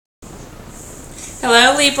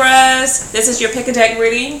Hello Libras, this is your pick a deck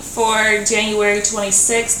reading for January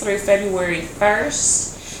 26th through February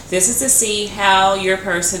 1st. This is to see how your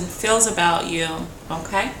person feels about you,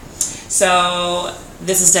 okay? So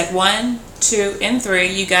this is deck 1, 2, and 3.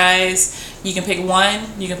 You guys, you can pick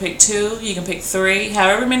 1, you can pick 2, you can pick 3,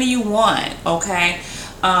 however many you want, okay?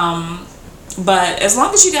 But as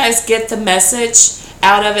long as you guys get the message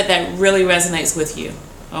out of it that really resonates with you,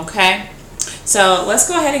 okay? So let's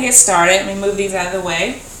go ahead and get started. Let me move these out of the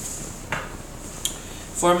way.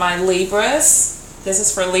 For my Libras, this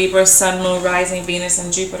is for Libra, Sun, Moon, Rising, Venus,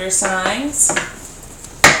 and Jupiter signs.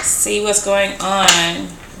 See what's going on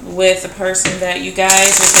with the person that you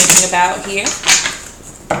guys are thinking about here.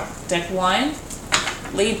 Deck 1,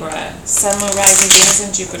 Libra, Sun, Moon, Rising, Venus,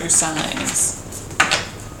 and Jupiter signs.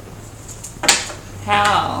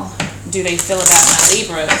 How do they feel about my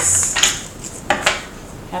Libras?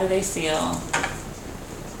 How do they feel?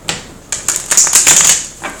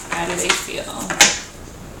 How do they feel?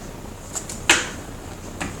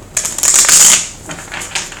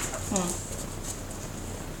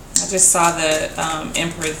 I just saw the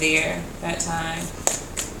Emperor there that time.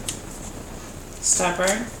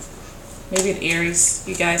 Stubborn. Maybe an Aries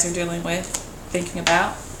you guys are dealing with, thinking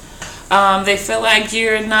about. They feel like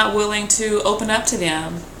you're not willing to open up to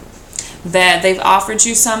them. That they've offered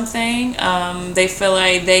you something, they feel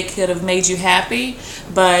like they could have made you happy,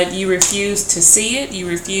 but you refuse to see it, you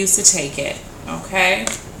refuse to take it, okay?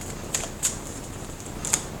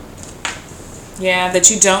 Yeah,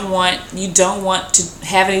 that you don't want to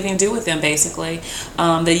have anything to do with them, basically.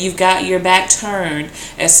 That you've got your back turned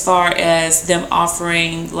as far as them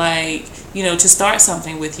offering, like, you know, to start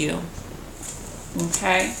something with you,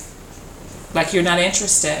 okay? Like you're not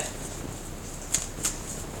interested.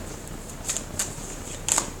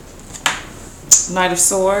 Knight of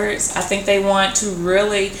Swords. I think they want to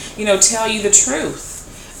really, you know, tell you the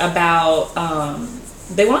truth about,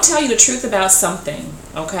 they want to tell you the truth about something,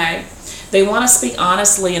 okay? They want to speak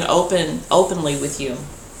honestly and openly with you.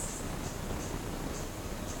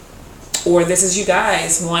 Or this is you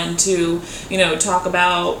guys wanting to, you know, talk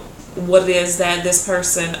about what it is that this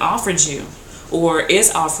person offered you or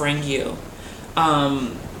is offering you.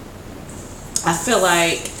 I feel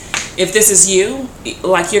like if this is you,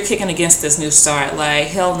 like you're kicking against this new start, like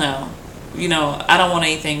hell no, you know, I don't want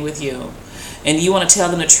anything with you, and you want to tell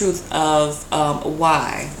them the truth of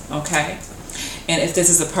why, okay? And if this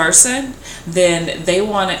is a person, then they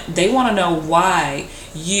want to know why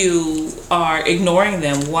you are ignoring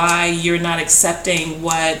them, why you're not accepting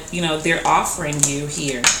what, you know, they're offering you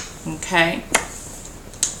here, okay?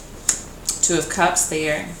 Two of Cups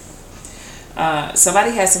there.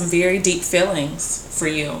 Somebody has some very deep feelings for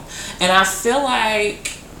you, and I feel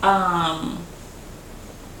like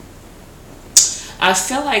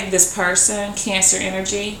this person, Cancer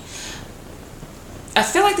energy, I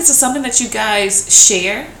feel like this is something that you guys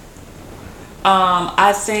share.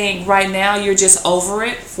 I think right now you're just over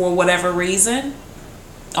it for whatever reason.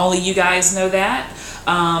 Only you guys know that.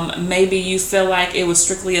 Maybe you feel like it was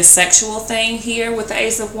strictly a sexual thing here with the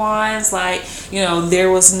Ace of Wands, like, you know, there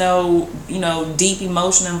was no, you know, deep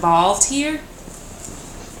emotion involved here.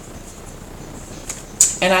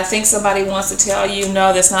 And I think somebody wants to tell you,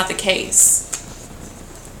 no, that's not the case.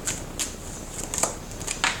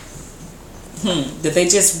 That they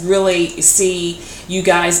just really see you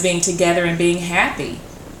guys being together and being happy.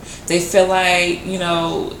 They feel like, you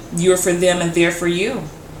know, you're for them and they're for you.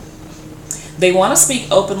 They want to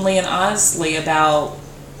speak openly and honestly about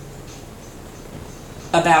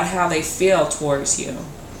how they feel towards you.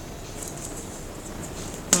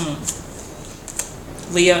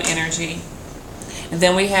 Leo energy. And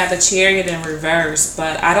then we have the Chariot in reverse,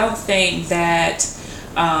 but I don't think that,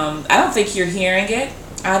 I don't think you're hearing it.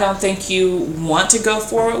 I don't think you want to go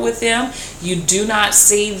forward with them. You do not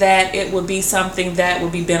see that it would be something that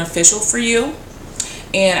would be beneficial for you.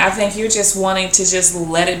 And I think you're just wanting to just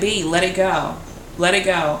let it be, let it go, let it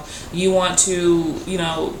go. You want to, you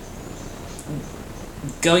know,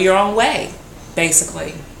 go your own way,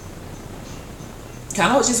 basically.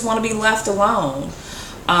 Kind of just want to be left alone.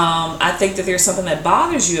 I think that there's something that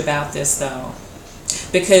bothers you about this, though.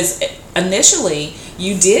 Because initially,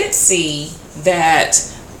 you did see that,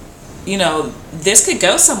 you know, this could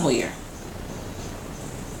go somewhere.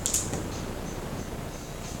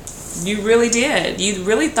 You really did. You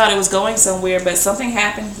really thought it was going somewhere, but something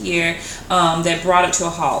happened here that brought it to a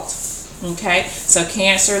halt. Okay? So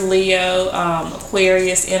Cancer, Leo,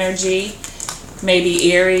 Aquarius energy,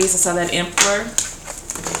 maybe Aries. I saw that Emperor.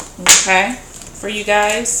 Okay? For you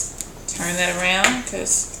guys. Turn that around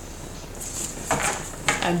because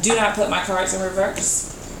I do not put my cards in reverse.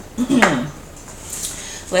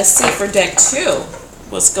 Let's see for deck 2.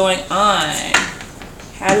 What's going on?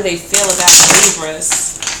 How do they feel about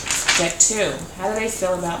Libras? Deck 2. How do they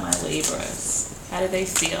feel about my Libras? How do they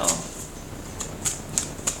feel?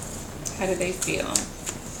 How do they feel?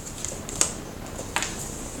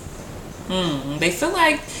 They feel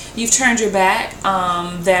like you've turned your back,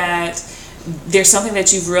 that there's something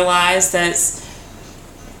that you've realized that's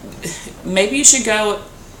maybe you should go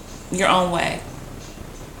your own way.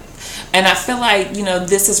 And I feel like, you know,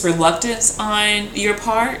 this is reluctance on your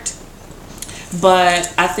part,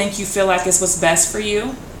 but I think you feel like it's what's best for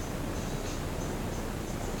you.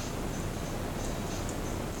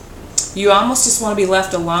 You almost just want to be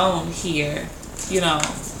left alone here, you know,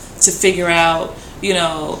 to figure out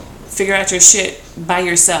your shit by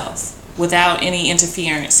yourself without any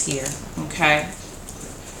interference here, okay?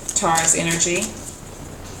 Taurus energy.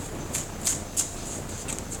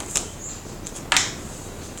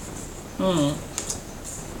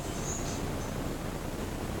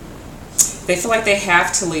 They feel like they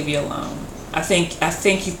have to leave you alone. I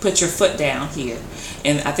think you put your foot down here.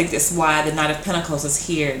 And I think that's why the Knight of Pentacles is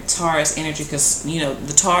here, Taurus energy, because, you know,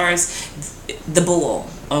 the Taurus, the bull,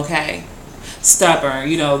 okay? Stubborn,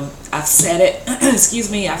 you know, I've said it,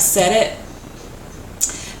 excuse me, I've said it,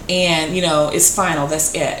 and, you know, it's final,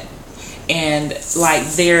 that's it. And, like,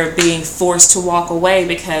 they're being forced to walk away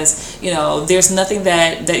because, you know, there's nothing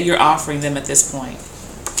that you're offering them at this point,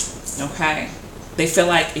 okay? They feel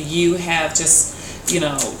like you have just, you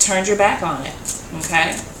know, turned your back on it,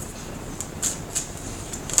 okay?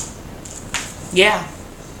 Yeah.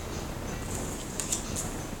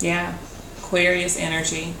 Yeah. Aquarius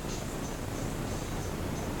energy.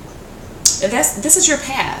 And this is your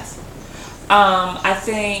path. I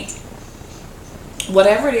think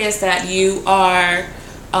whatever it is that you are,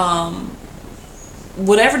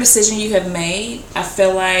 whatever decision you have made, I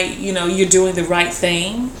feel like, you know, you're doing the right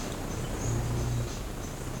thing.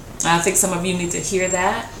 I think some of you need to hear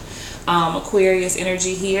that. Aquarius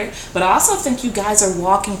energy here. But I also think you guys are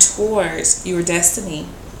walking towards your destiny.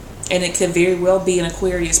 And it could very well be an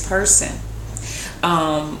Aquarius person.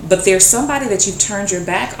 But there's somebody that you've turned your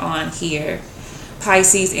back on here.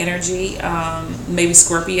 Pisces energy, maybe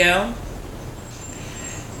Scorpio.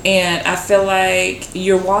 And I feel like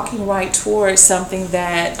you're walking right towards something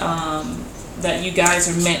that that you guys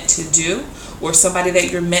are meant to do, or somebody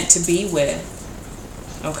that you're meant to be with.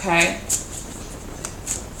 Okay?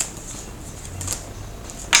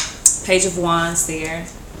 Page of Wands there.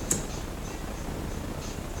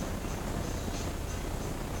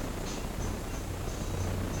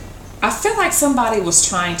 I feel like somebody was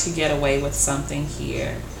trying to get away with something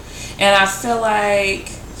here. And I feel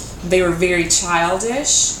like they were very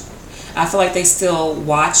childish. I feel like they still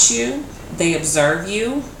watch you. They observe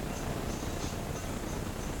you.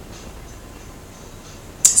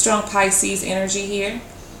 Strong Pisces energy here.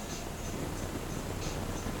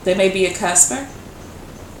 They may be a cusper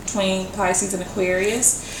between Pisces and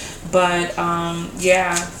Aquarius. But,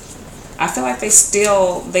 yeah. I feel like they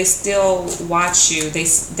still watch you.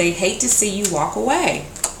 They hate to see you walk away.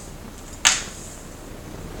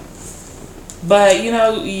 But, you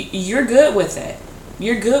know, you're good with it.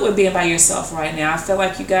 You're good with being by yourself right now. I feel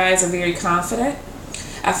like you guys are very confident.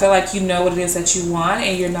 I feel like you know what it is that you want,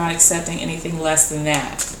 and you're not accepting anything less than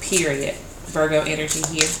that. Period. Virgo energy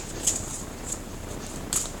here.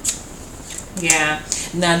 Yeah.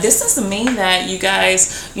 Now, this doesn't mean that you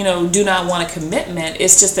guys, you know, do not want a commitment.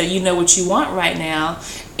 It's just that you know what you want right now,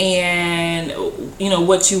 and, you know,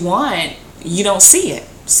 what you want, you don't see it.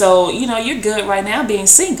 So, you know, you're good right now being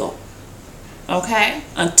single. Okay?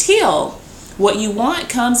 Until what you want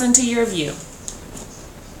comes into your view.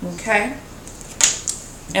 Okay?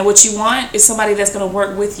 And what you want is somebody that's going to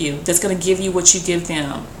work with you, that's going to give you what you give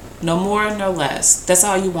them. No more, no less. That's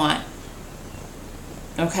all you want.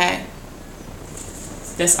 Okay?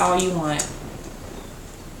 That's all you want.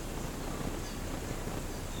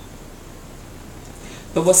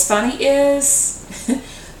 But what's funny is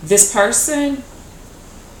this person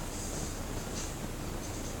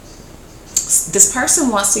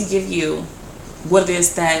wants to give you what it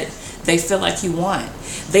is that they feel like you want.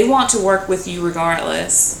 They want to work with you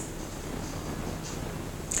regardless.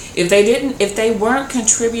 If they weren't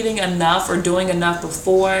contributing enough or doing enough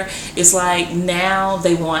before, it's like now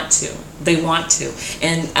they want to. They want to.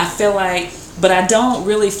 And I feel like, but I don't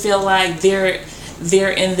really feel like they're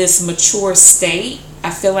in this mature state.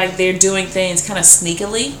 I feel like they're doing things kind of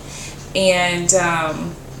sneakily and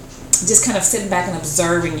just kind of sitting back and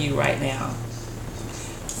observing you right now.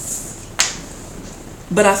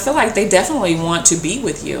 But I feel like they definitely want to be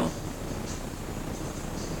with you.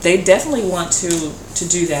 They definitely want to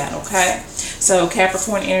do that, okay? So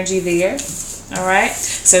Capricorn energy there. All right.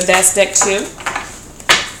 So that's deck 2.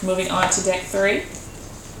 Moving on to deck 3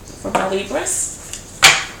 for my Libras.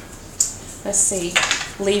 Let's see.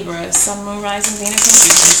 Libra, Sun, Moon, Rising, Venus, and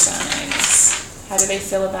Libra signs. How do they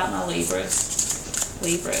feel about my Libras?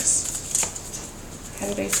 Libras. How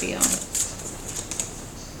do they feel?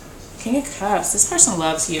 King of Cups. This person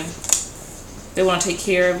loves you. They want to take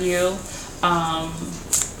care of you. I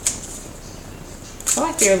feel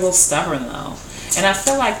like they're a little stubborn though, and I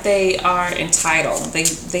feel like they are entitled.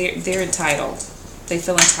 They're entitled. They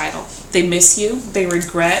feel entitled. They miss you. They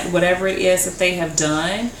regret whatever it is that they have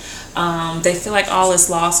done. They feel like all is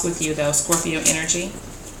lost with you though, Scorpio energy.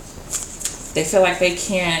 They feel like they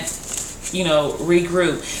can't,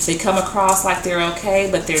 regroup. They come across like they're okay,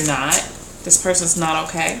 but they're not. This person's not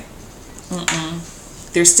okay.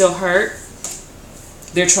 They're still hurt.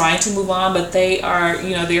 They're trying to move on, but they are,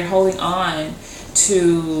 they're holding on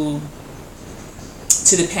to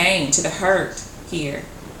the pain, to the hurt here.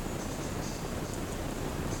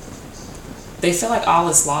 They feel like all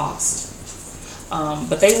is lost.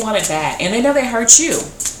 But they want it back. And they know they hurt you.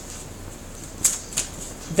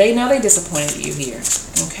 They know they disappointed you here.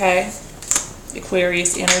 Okay?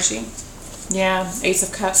 Aquarius energy. Yeah, Ace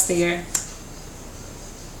of Cups there.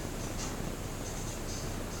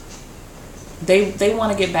 They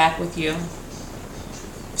want to get back with you.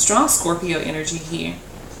 Strong Scorpio energy here.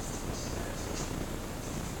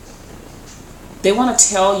 They want to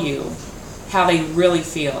tell you how they really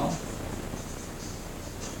feel.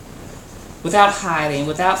 Without hiding,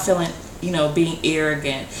 without feeling, being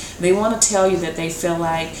arrogant. They want to tell you that they feel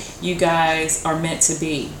like you guys are meant to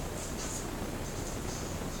be.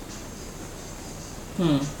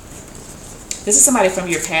 This is somebody from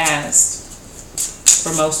your past,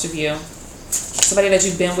 for most of you. Somebody that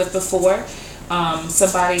you've been with before.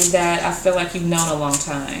 Somebody that I feel like you've known a long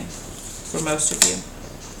time, for most of you.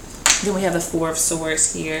 Then we have the Four of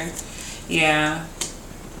Swords here. Yeah.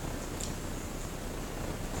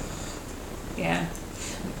 Yeah.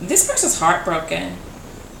 This person's heartbroken.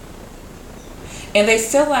 And they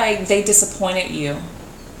feel like they disappointed you.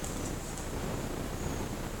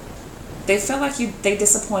 They feel like they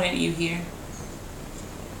disappointed you here.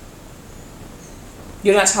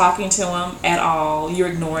 You're not talking to them at all. You're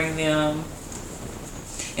ignoring them.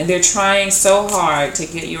 And they're trying so hard to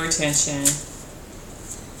get your attention.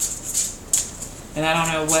 And I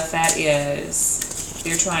don't know what that is.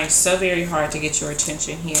 They're trying so very hard to get your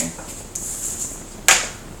attention here.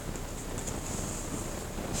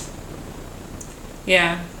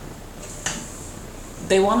 Yeah.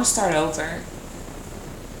 They want to start over.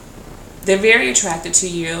 They're very attracted to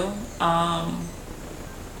you.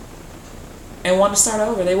 And want to start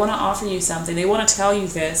over. They want to offer you something. They want to tell you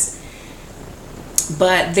this.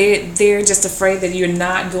 But they're just afraid that you're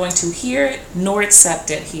not going to hear it nor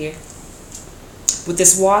accept it here. With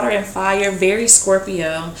this water and fire, very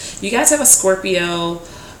Scorpio. You guys have a Scorpio,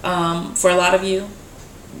 for a lot of you,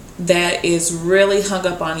 that is really hung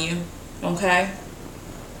up on you. Okay?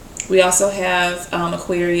 We also have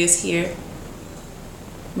Aquarius here.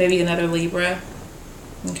 Maybe another Libra.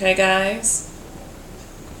 Okay, guys?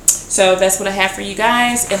 So that's what I have for you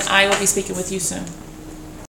guys, and I will be speaking with you soon.